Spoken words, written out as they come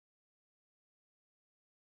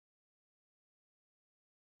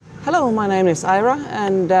Hello, my name is Ira,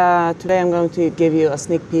 and today I'm going to give you a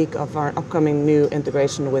sneak peek of our upcoming new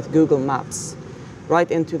integration with Google Maps right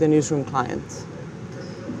into the Newsroom client.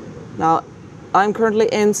 Now, I'm currently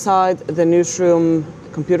inside the Newsroom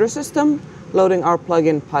computer system, loading our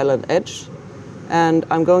plugin Pilot Edge, and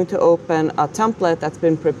I'm going to open a template that's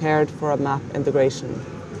been prepared for a map integration.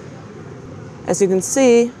 As you can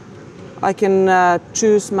see, I can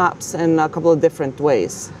choose maps in a couple of different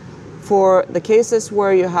ways. For the cases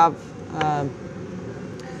where you have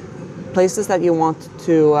places that you want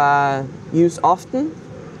to use often,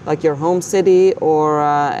 like your home city or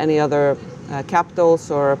any other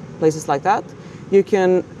capitals or places like that, you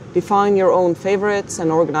can define your own favorites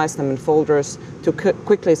and organize them in folders to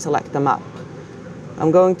quickly select the map.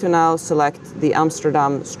 I'm going to now select the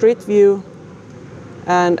Amsterdam Street View,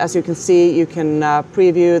 and as you can see, you can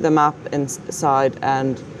preview the map inside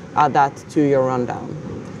and add that to your rundown.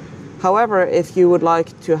 However, if you would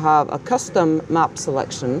like to have a custom map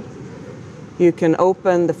selection, you can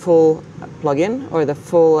open the full plugin or the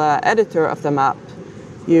full editor of the map.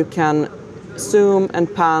 You can zoom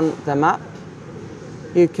and pan the map.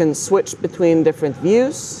 You can switch between different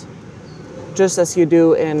views, just as you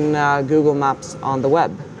do in Google Maps on the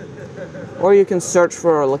web. Or you can search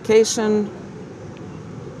for a location,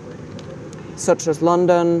 such as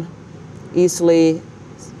London, easily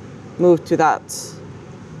move to that.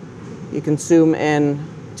 You can zoom in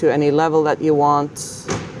to any level that you want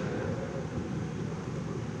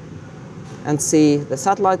and see the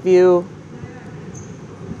satellite view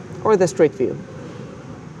or the street view.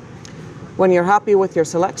 When you're happy with your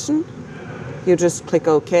selection, you just click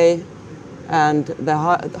OK, and the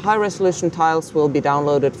high-resolution tiles will be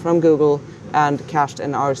downloaded from Google and cached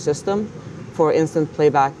in our system for instant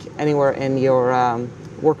playback anywhere in your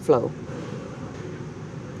workflow.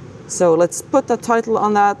 So let's put the title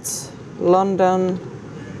on that, London,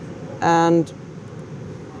 and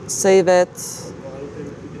save it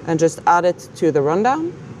and just add it to the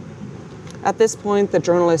rundown. At this point, the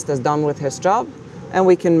journalist is done with his job, and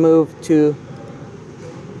we can move to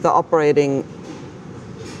the operating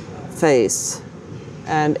phase.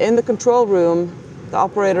 And in the control room, the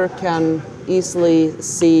operator can easily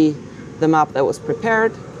see the map that was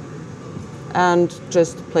prepared and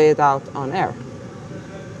just play it out on air.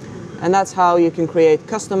 And that's how you can create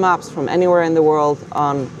custom maps from anywhere in the world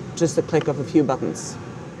on just a click of a few buttons.